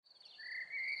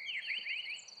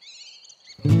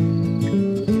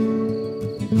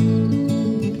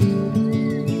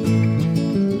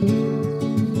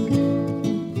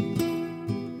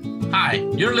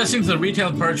You're listening to The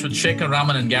Retail Perch with Shekhar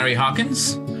Raman and Gary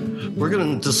Hawkins. We're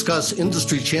going to discuss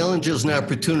industry challenges and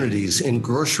opportunities in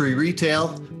grocery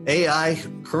retail, AI,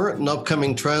 current and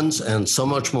upcoming trends, and so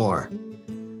much more.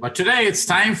 But today it's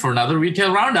time for another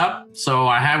Retail Roundup. So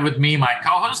I have with me my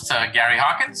co-host, Gary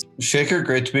Hawkins. Shekhar,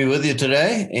 great to be with you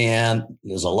today. And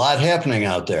there's a lot happening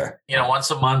out there.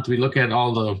 Once a month we look at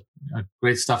all the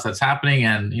great stuff that's happening,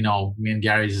 and me and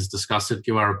Gary just discuss it,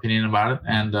 give our opinion about it,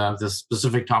 and if there's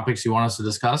specific topics you want us to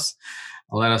discuss,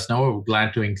 let us know. We're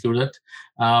glad to include it.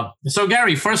 So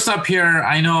Gary, first up here,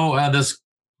 I know there's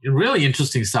really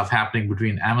interesting stuff happening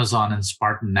between Amazon and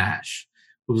Spartan-Nash,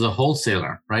 who's a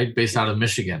wholesaler, right, based out of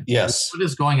Michigan. Yes. What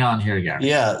is going on here, Gary?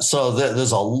 Yeah, so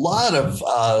there's a lot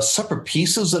of separate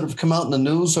pieces that have come out in the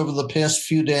news over the past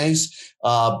few days,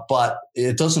 but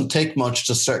it doesn't take much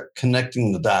to start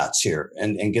connecting the dots here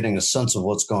and getting a sense of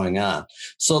what's going on.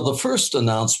 So the first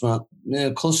announcement,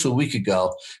 close to a week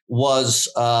ago, was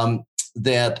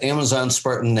that Amazon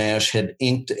Spartan-Nash had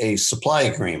inked a supply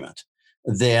agreement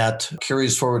that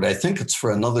carries forward, I think it's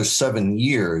for another 7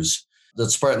 years, that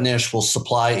Spartan-Nash will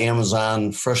supply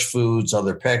Amazon fresh foods,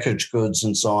 other packaged goods,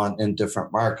 and so on in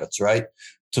different markets, right?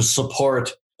 To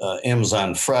support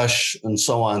Amazon Fresh and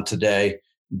so on today.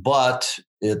 But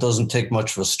it doesn't take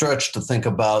much of a stretch to think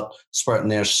about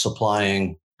Spartan-Nash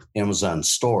supplying Amazon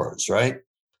stores, right?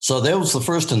 So that was the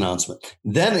first announcement.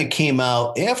 Then it came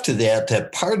out after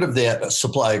that part of that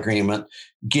supply agreement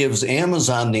gives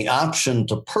Amazon the option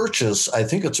to purchase, I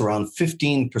think it's around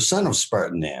 15% of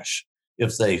Spartan-Nash,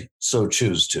 if they so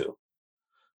choose to.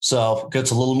 So it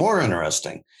gets a little more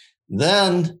interesting.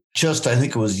 Then I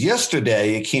think it was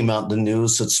yesterday, it came out in the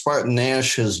news that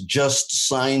Spartan-Nash has just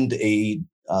signed a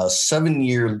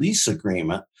 7-year lease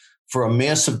agreement for a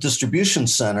massive distribution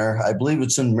center. I believe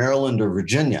it's in Maryland or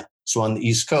Virginia, so on the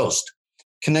East Coast.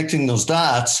 Connecting those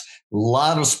dots, a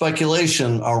lot of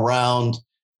speculation around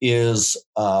is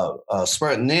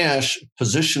Spartan-Nash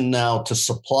positioned now to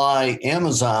supply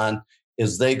Amazon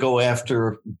as they go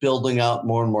after building out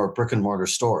more and more brick and mortar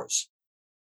stores.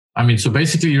 So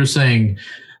basically you're saying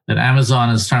that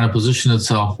Amazon is trying to position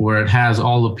itself where it has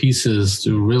all the pieces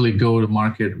to really go to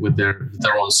market with their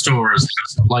own stores, their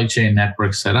supply chain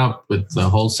network set up with the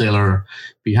wholesaler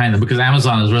behind them, because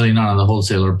Amazon is really not in the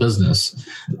wholesaler business.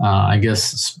 I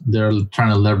guess they're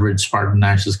trying to leverage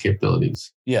Spartan-Nash's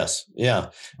capabilities. Yes. Yeah.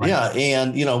 Right. Yeah.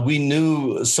 And, we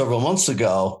knew several months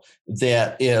ago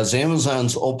that as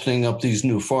Amazon's opening up these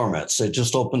new formats, they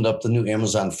just opened up the new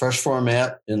Amazon Fresh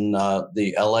format in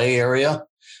the LA area.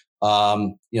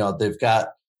 They've got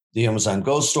the Amazon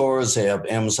Go stores. They have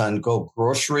Amazon Go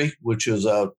Grocery, which is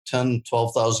a 10,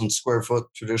 12,000 square foot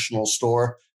traditional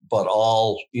store, but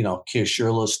all,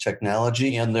 cashierless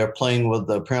technology. And they're playing with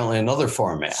apparently another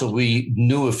format. So we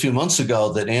knew a few months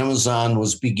ago that Amazon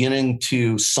was beginning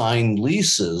to sign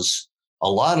leases, a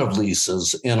lot of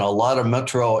leases in a lot of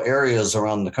metro areas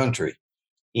around the country.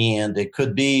 And it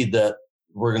could be that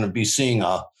we're going to be seeing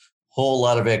a whole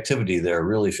lot of activity there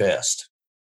really fast.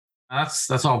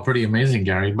 That's all pretty amazing,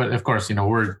 Gary. But of course,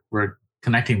 we're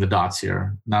connecting the dots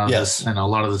here. Now, yes. And a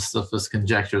lot of this stuff is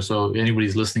conjecture. So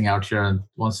anybody's listening out here and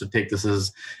wants to take this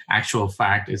as actual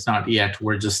fact, it's not yet.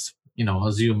 We're just,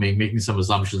 assuming, making some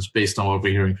assumptions based on what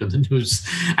we're hearing from the news.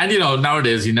 And,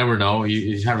 nowadays, you never know.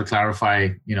 You have to clarify,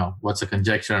 what's a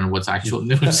conjecture and what's actual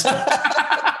news.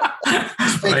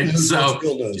 Right. So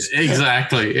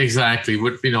exactly.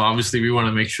 But obviously, we want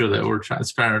to make sure that we're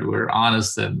transparent, we're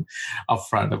honest, and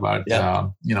upfront about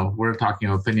we're talking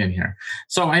opinion here.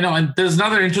 So I know, and there's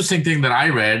another interesting thing that I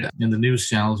read in the news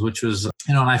channels, which was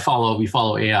and we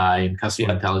follow AI and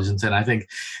customer intelligence, and I think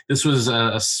this was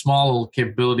a small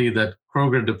capability that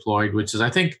Kroger deployed, which is, I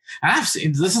think, and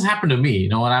this has happened to me.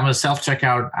 When I'm a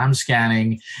self-checkout, I'm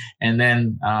scanning, and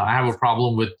then I have a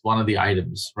problem with one of the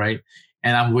items, right?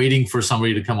 And I'm waiting for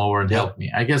somebody to come over and help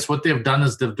me. I guess what they've done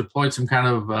is they've deployed some kind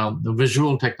of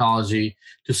visual technology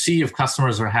to see if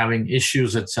customers are having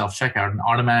issues at self-checkout and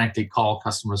automatically call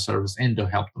customer service in to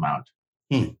help them out.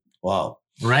 Wow.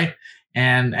 Right.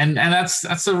 And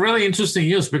that's a really interesting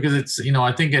use, because it's,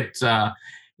 I think it's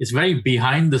very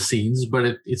behind the scenes,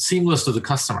 but it's seamless to the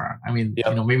customer.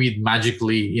 Maybe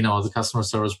magically, the customer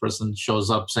service person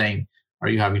shows up saying, "Are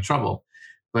you having trouble?"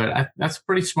 But that's a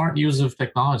pretty smart use of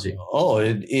technology. Oh,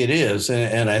 it is.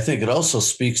 And I think it also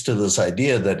speaks to this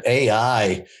idea that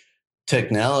AI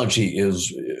technology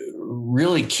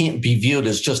really can't be viewed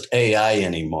as just AI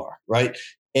anymore, right?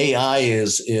 AI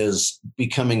is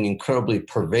becoming incredibly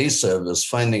pervasive, is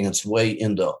finding its way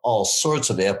into all sorts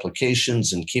of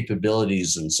applications and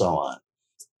capabilities and so on.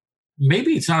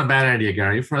 maybe it's not a bad idea,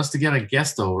 Gary, for us to get a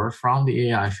guest over from the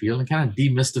AI field and kind of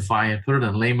demystify and put it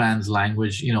in layman's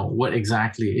language, what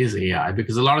exactly is AI?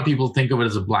 Because a lot of people think of it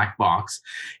as a black box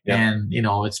and,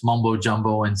 it's mumbo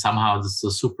jumbo and somehow it's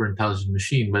a super intelligent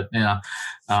machine. But,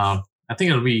 I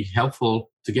think it'll be helpful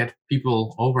to get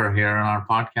people over here on our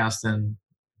podcast and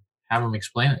have them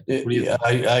explain it. What do you think?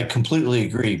 I completely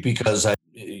agree because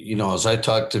as I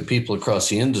talk to people across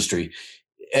the industry,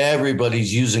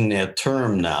 everybody's using that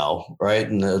term now, right?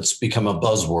 And it's become a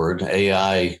buzzword.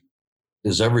 AI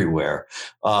is everywhere.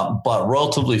 But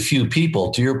relatively few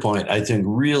people, to your point, I think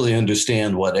really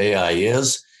understand what AI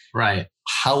is, right?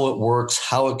 How it works,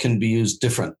 how it can be used,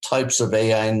 different types of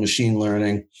AI and machine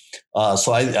learning.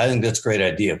 So I think that's a great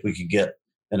idea if we could get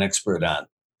an expert on.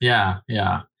 Yeah.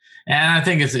 And I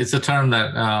think it's a term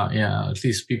that, at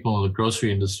least people in the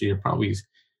grocery industry are probably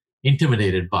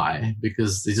intimidated by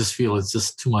because they just feel it's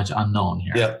just too much unknown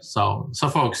here. Yeah. So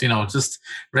folks, just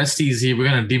rest easy. We're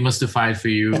going to demystify it for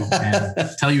you and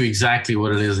tell you exactly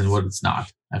what it is and what it's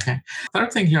not. Okay.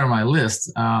 Third thing here on my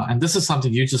list, and this is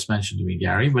something you just mentioned to me,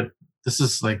 Gary, but this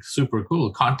is like super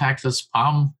cool. Contactless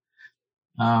palm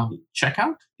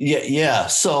checkout. Yeah.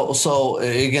 So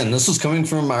again, this is coming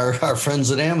from our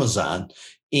friends at Amazon.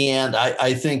 And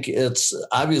I think it's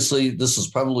obviously this has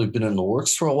probably been in the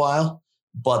works for a while,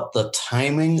 but the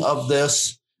timing of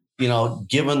this,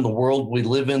 given the world we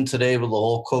live in today with the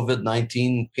whole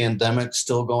COVID-19 pandemic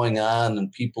still going on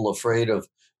and people afraid of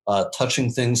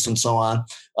touching things and so on,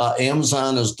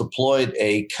 Amazon has deployed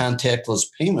a contactless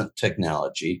payment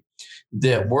technology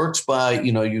that works by,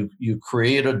 you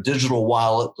create a digital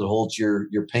wallet that holds your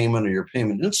payment or your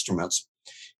payment instruments.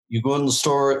 You go in the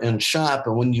store and shop,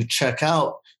 and when you check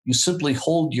out, you simply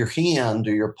hold your hand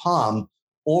or your palm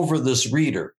over this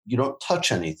reader. You don't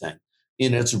touch anything.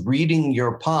 And it's reading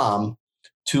your palm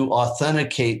to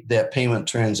authenticate that payment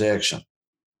transaction.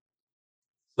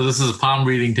 So this is palm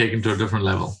reading taken to a different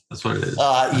level. That's what it is.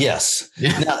 Yes.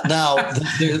 Now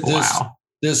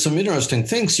there's some interesting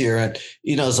things here. And,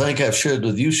 as I think I've shared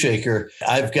with you, Shaker,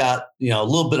 I've got, a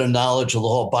little bit of knowledge of the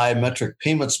whole biometric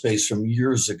payment space from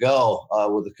years ago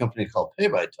with a company called Pay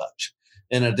by Touch.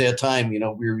 And at that time, we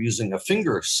were using a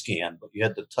finger scan, but you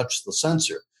had to touch the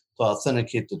sensor to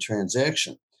authenticate the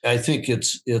transaction. I think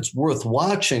it's worth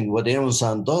watching what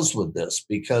Amazon does with this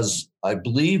because I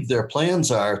believe their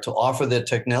plans are to offer that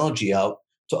technology out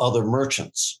to other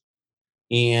merchants.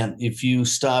 And if you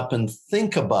stop and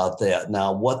think about that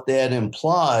now, what that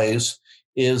implies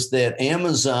is that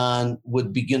Amazon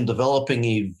would begin developing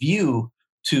a view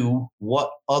to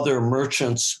what other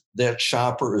merchants that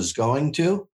shopper is going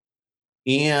to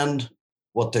and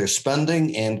what they're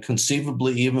spending and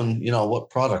conceivably even, what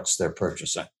products they're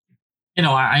purchasing.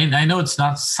 I know it's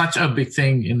not such a big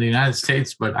thing in the United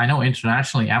States, but I know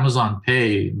internationally Amazon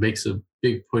Pay makes a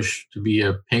big push to be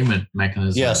a payment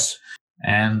mechanism. Yes.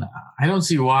 And I don't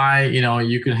see why,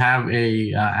 you could have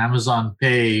a Amazon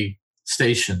Pay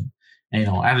station, at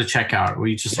a checkout where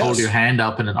you just hold your hand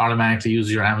up and it automatically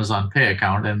uses your Amazon Pay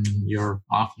account and you're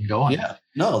off and going. Yeah,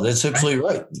 no, that's absolutely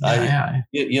right.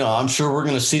 I'm sure we're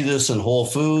going to see this in Whole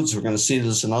Foods. We're going to see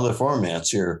this in other formats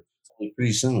here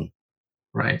pretty soon.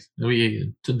 Right.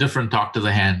 We a different talk to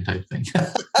the hand type thing.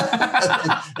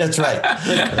 That's right.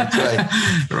 That's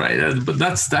right. Right. But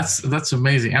that's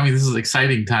amazing. I mean, this is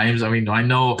exciting times. I mean, I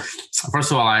know,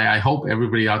 first of all, I hope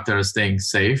everybody out there is staying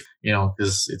safe,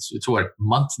 because it's what,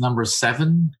 month number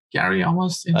 7, Gary,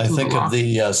 almost? I think of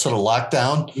the sort of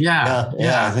lockdown. Yeah.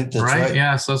 I think that's right.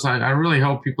 Yeah. So I really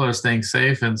hope people are staying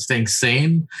safe and staying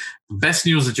sane. The best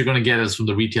news that you're going to get is from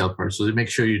the retail part. So make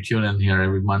sure you tune in here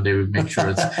every Monday. We make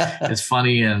sure it's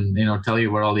funny and, tell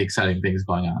you what all the exciting things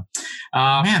going on.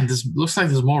 Man, this looks like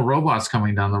there's more robots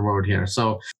coming down the road here.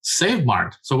 So Save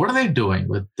Mart. So what are they doing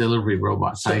with delivery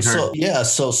robots?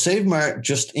 So Save Mart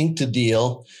just inked a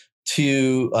deal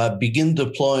to begin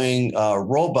deploying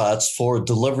robots for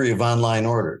delivery of online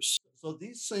orders. So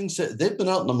these things, they've been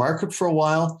out in the market for a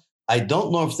while. I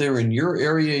don't know if they're in your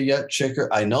area yet, Shaker.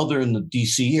 I know they're in the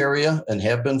DC area and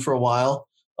have been for a while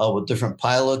with different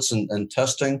pilots and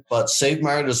testing. But Save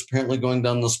Mart is apparently going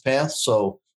down this path.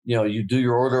 So, you do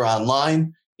your order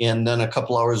online, and then a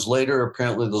couple hours later,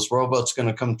 apparently this robot's going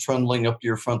to come trundling up to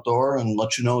your front door and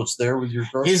let you know it's there with your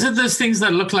groceries. Is it those things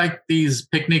that look like these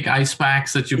picnic ice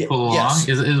packs that you pull along?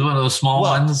 Is one of those small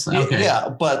ones? Okay. Yeah,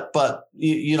 but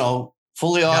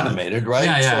fully automated, right?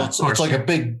 Yeah, so it's like a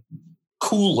big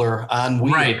cooler on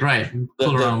wheels. Right.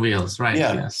 Cooler on wheels. Right.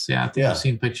 Yeah. Yes. Yeah. I think I've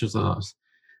seen pictures of those.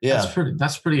 Yeah.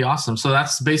 That's pretty awesome. So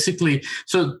that's basically,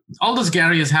 all this,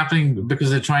 Gary, is happening because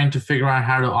they're trying to figure out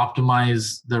how to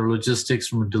optimize their logistics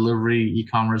from a delivery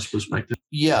e-commerce perspective.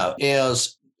 Yeah.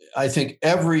 As I think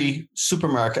every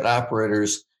supermarket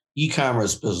operator's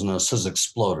e-commerce business has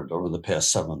exploded over the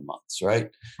past 7 months, right?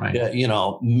 Right.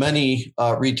 Yeah, many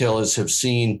retailers have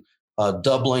seen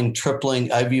doubling,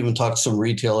 tripling. I've even talked to some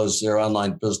retailers, their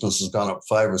online business has gone up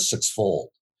 5 or 6-fold.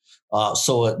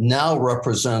 So it now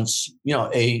represents,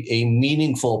 a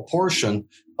meaningful portion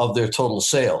of their total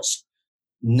sales.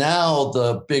 Now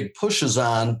the big push is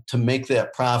on to make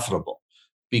that profitable,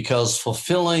 because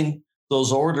fulfilling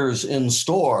those orders in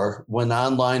store when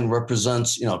online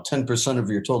represents 10% of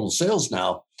your total sales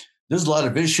now, there's a lot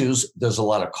of issues, there's a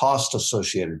lot of cost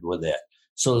associated with that.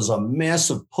 So there's a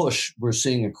massive push we're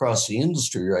seeing across the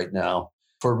industry right now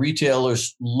for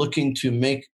retailers looking to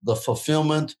make the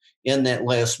fulfillment in that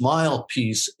last mile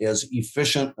piece as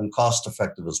efficient and cost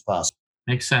effective as possible.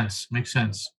 Makes sense.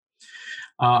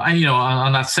 And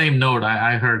on that same note,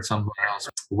 I heard somewhere else,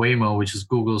 Waymo, which is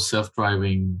Google's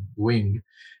self-driving wing,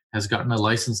 has gotten a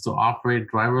license to operate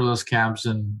driverless cabs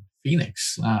in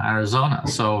Phoenix, Arizona.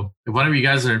 So if one of you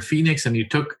guys are in Phoenix and you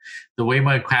took the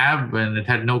Waymo cab and it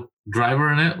had no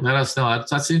driver in it, let us know.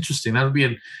 That's interesting. That would be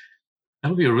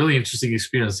a really interesting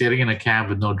experience, getting in a cab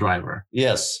with no driver.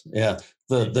 Yes, yeah.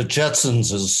 The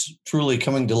Jetsons is truly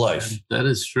coming to life. That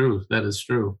is true.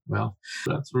 Well,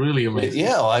 that's really amazing.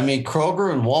 Yeah, I mean,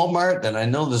 Kroger and Walmart, and I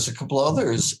know there's a couple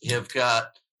others, have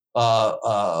got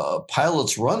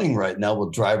pilots running right now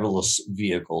with driverless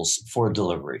vehicles for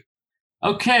delivery.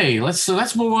 Okay,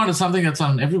 let's move on to something that's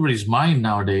on everybody's mind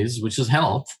nowadays, which is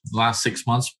health. The last 6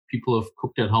 months, people have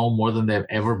cooked at home more than they've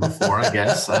ever before, I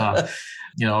guess.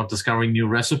 Discovering new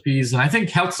recipes, and I think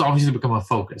health's obviously become a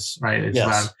focus, right? It's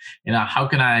about how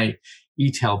can I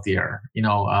eat healthier,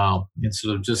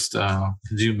 instead of just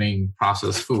consuming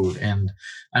processed food, and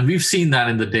we've seen that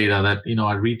in the data that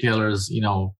at retailers,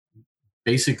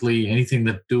 basically anything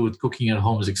that do with cooking at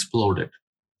home has exploded.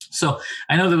 So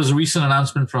I know there was a recent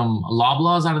announcement from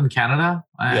Loblaws out in Canada.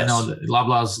 I know that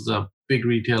Loblaws is a big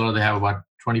retailer. They have about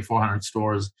 2,400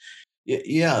 stores.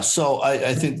 Yeah. So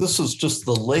I think this is just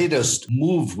the latest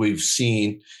move we've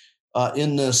seen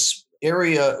in this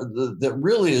area that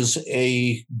really is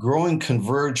a growing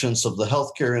convergence of the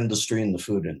healthcare industry and the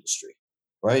food industry,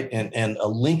 right? And a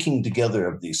linking together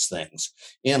of these things.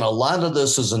 And a lot of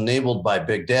this is enabled by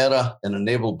big data and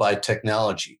enabled by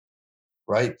technology,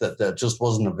 right? That just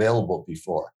wasn't available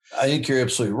before. I think you're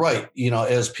absolutely right.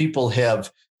 As people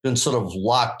have been sort of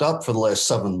locked up for the last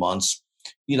 7 months,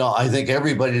 I think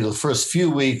everybody the first few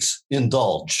weeks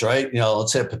indulged, right?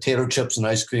 Let's have potato chips and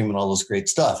ice cream and all this great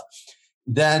stuff.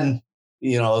 Then,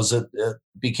 as it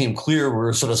became clear we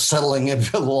were sort of settling in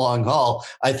for the long haul,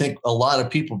 I think a lot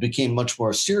of people became much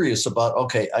more serious about,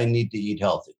 okay, I need to eat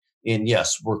healthy. And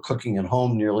yes, we're cooking at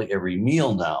home nearly every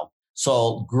meal now.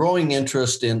 So growing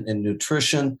interest in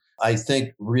nutrition, I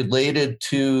think related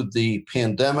to the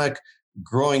pandemic,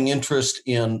 growing interest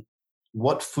in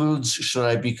what foods should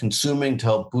I be consuming to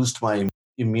help boost my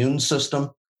immune system,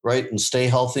 right, and stay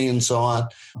healthy and so on.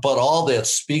 But all that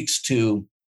speaks to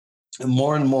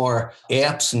more and more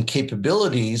apps and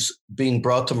capabilities being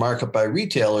brought to market by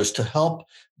retailers to help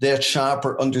that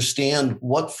shopper understand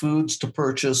what foods to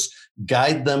purchase,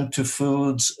 guide them to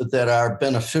foods that are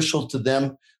beneficial to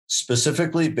them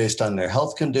specifically based on their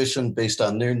health condition, based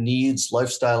on their needs,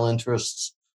 lifestyle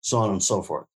interests, so on and so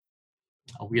forth.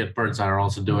 We at Birds are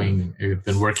also we've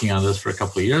been working on this for a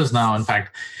couple of years now. In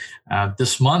fact,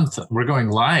 this month, we're going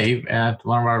live at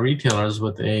one of our retailers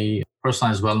with a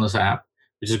personalized wellness app,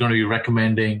 which is going to be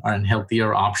recommending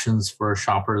healthier options for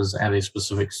shoppers at a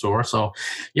specific store. So,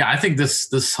 yeah, I think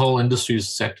this whole industry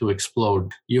is set to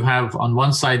explode. You have on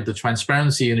one side the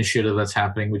transparency initiative that's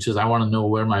happening, which is I want to know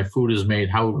where my food is made,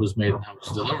 how it was made, and how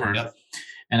it's delivered. Yep.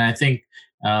 And I think,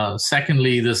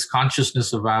 secondly, this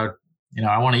consciousness about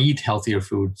I want to eat healthier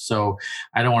food. So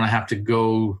I don't want to have to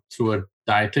go through a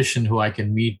dietitian who I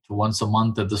can meet once a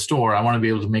month at the store. I want to be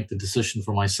able to make the decision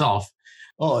for myself.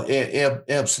 Oh,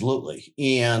 absolutely.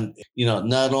 And,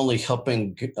 not only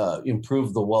helping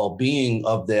improve the well-being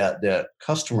of that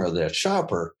customer, that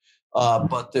shopper,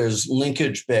 but there's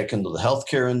linkage back into the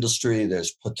healthcare industry.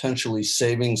 There's potentially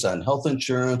savings on health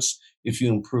insurance if you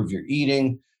improve your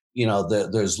eating.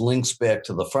 There's links back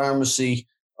to the pharmacy.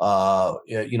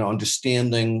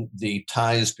 Understanding the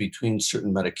ties between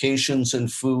certain medications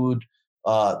and food.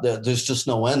 There's just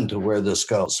no end to where this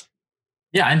goes.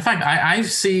 Yeah, in fact, I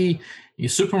see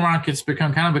supermarkets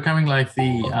becoming like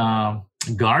the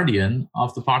guardian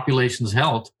of the population's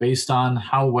health based on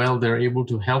how well they're able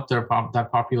to help that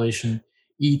population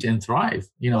eat and thrive.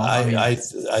 I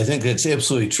think it's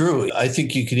absolutely true. I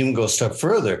think you can even go a step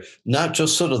further, not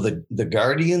just sort of the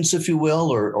guardians, if you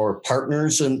will, or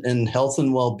partners in health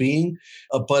and well-being,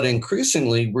 but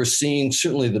increasingly we're seeing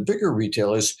certainly the bigger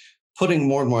retailers putting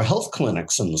more and more health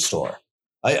clinics in the store.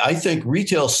 I think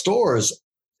retail stores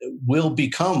will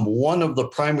become one of the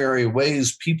primary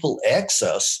ways people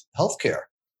access healthcare.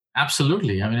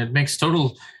 Absolutely. I mean, it makes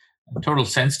total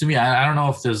sense to me. I don't know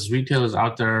if there's retailers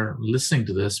out there listening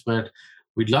to this, but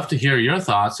we'd love to hear your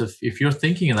thoughts. If you're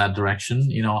thinking in that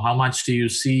direction, how much do you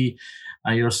see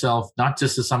yourself, not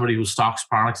just as somebody who stocks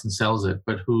products and sells it,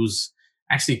 but who's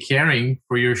actually caring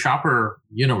for your shopper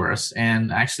universe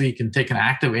and actually can take an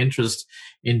active interest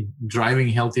in driving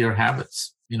healthier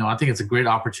habits? I think it's a great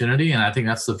opportunity, and I think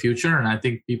that's the future. And I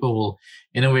think people will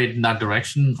innovate in that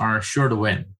direction are sure to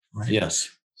win. Right? Yes.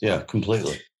 Yeah,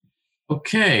 completely.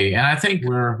 Okay, and I think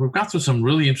we've got through some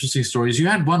really interesting stories. You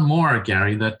had one more,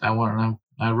 Gary, that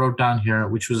I wrote down here,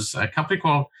 which was a company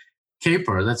called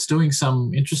Caper that's doing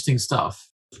some interesting stuff.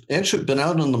 Actually, been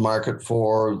out in the market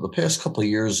for the past couple of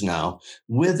years now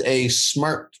with a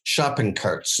smart shopping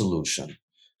cart solution.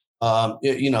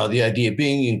 The idea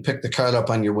being you can pick the cart up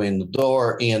on your way in the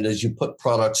door, and as you put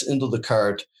products into the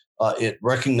cart, it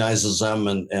recognizes them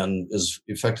and is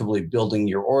effectively building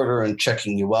your order and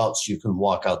checking you out so you can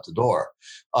walk out the door.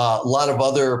 A lot of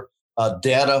other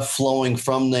data flowing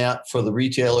from that for the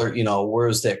retailer, where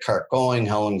is that cart going?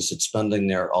 How long is it spending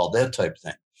there? All that type of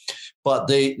thing. But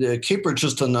the Caper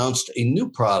just announced a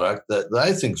new product that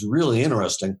I think is really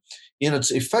interesting. And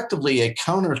it's effectively a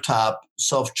countertop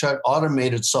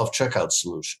automated self-checkout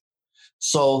solution.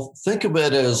 So think of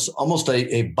it as almost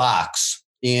a box,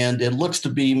 and it looks to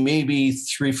be maybe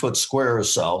 3 foot square or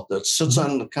so that sits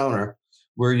on the counter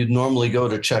where you'd normally go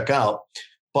to check out.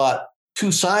 But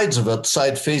two sides of it,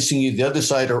 side facing you, the other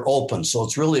side are open. So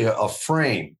it's really a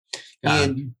frame.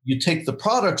 And you take the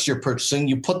products you're purchasing,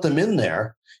 you put them in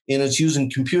there, and it's using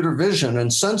computer vision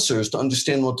and sensors to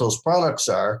understand what those products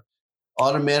are,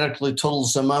 automatically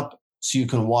totals them up so you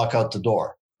can walk out the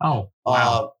door. Oh,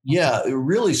 wow. A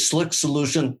really slick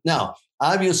solution. Now,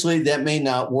 obviously, that may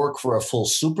not work for a full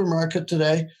supermarket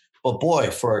today, but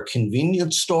boy, for a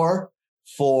convenience store,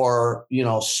 for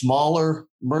smaller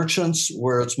merchants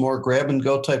where it's more grab and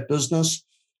go type business,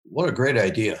 what a great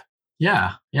idea.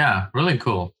 Yeah, really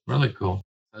cool.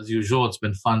 As usual, it's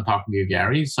been fun talking to you,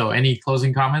 Gary. So any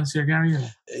closing comments here, Gary?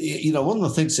 One of the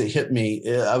things that hit me,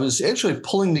 I was actually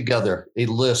pulling together a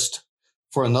list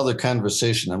for another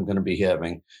conversation I'm going to be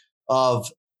having of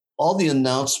all the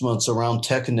announcements around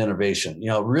tech and innovation,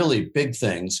 really big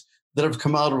things that have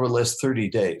come out over the last 30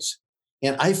 days.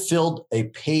 And I filled a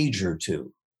page or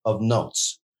two of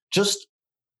notes, just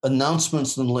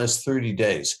announcements in the last 30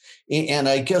 days. And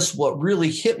I guess what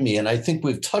really hit me, and I think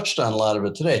we've touched on a lot of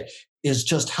it today, is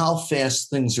just how fast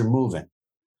things are moving.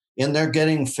 And they're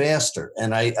getting faster.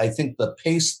 And I think the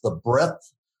pace, the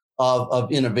breadth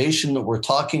of innovation that we're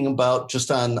talking about just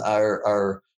on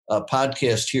our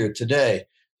podcast here today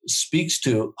speaks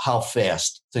to how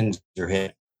fast things are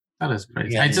heading. That is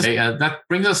great. That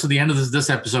brings us to the end of this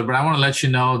episode, but I want to let you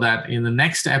know that in the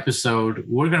next episode,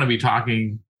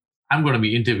 I'm going to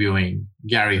be interviewing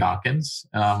Gary Hawkins,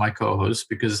 my co-host,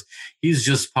 because he's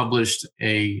just published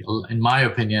in my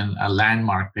opinion, a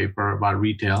landmark paper about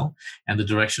retail and the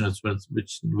direction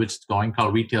which it's going,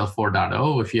 called Retail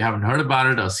 4.0. If you haven't heard about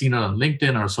it or seen it on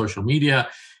LinkedIn or social media,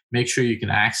 make sure you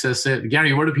can access it.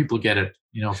 Gary, where do people get it?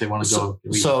 If they want to go.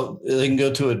 So they can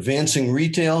go to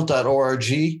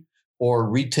advancingretail.org or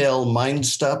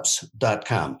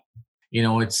retailmindsteps.com.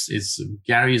 It's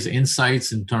Gary's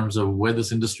insights in terms of where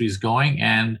this industry is going.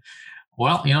 And,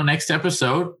 next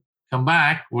episode, come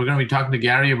back. We're going to be talking to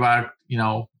Gary about,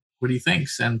 what he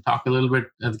thinks and talk a little bit,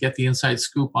 get the inside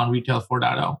scoop on Retail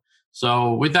 4.0.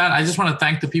 So with that, I just want to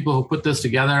thank the people who put this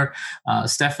together.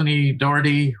 Stephanie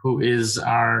Doherty, who is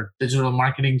our digital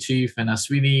marketing chief, and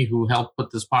Aswini, who helped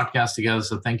put this podcast together.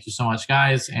 So thank you so much,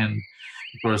 guys. And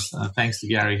of course, thanks to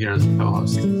Gary here as a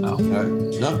co-host. So, all right.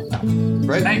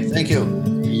 Great. Thank you.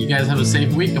 You guys have a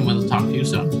safe week, and we'll talk to you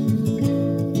soon.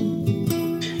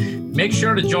 Make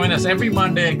sure to join us every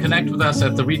Monday and connect with us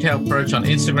at The Retail Perch on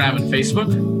Instagram and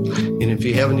Facebook. And if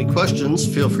you have any questions,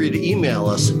 feel free to email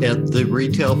us at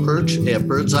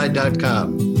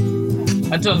theretailperch@birdseye.com.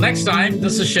 Until next time,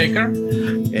 this is Shaker.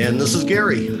 And this is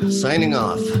Gary, signing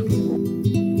off.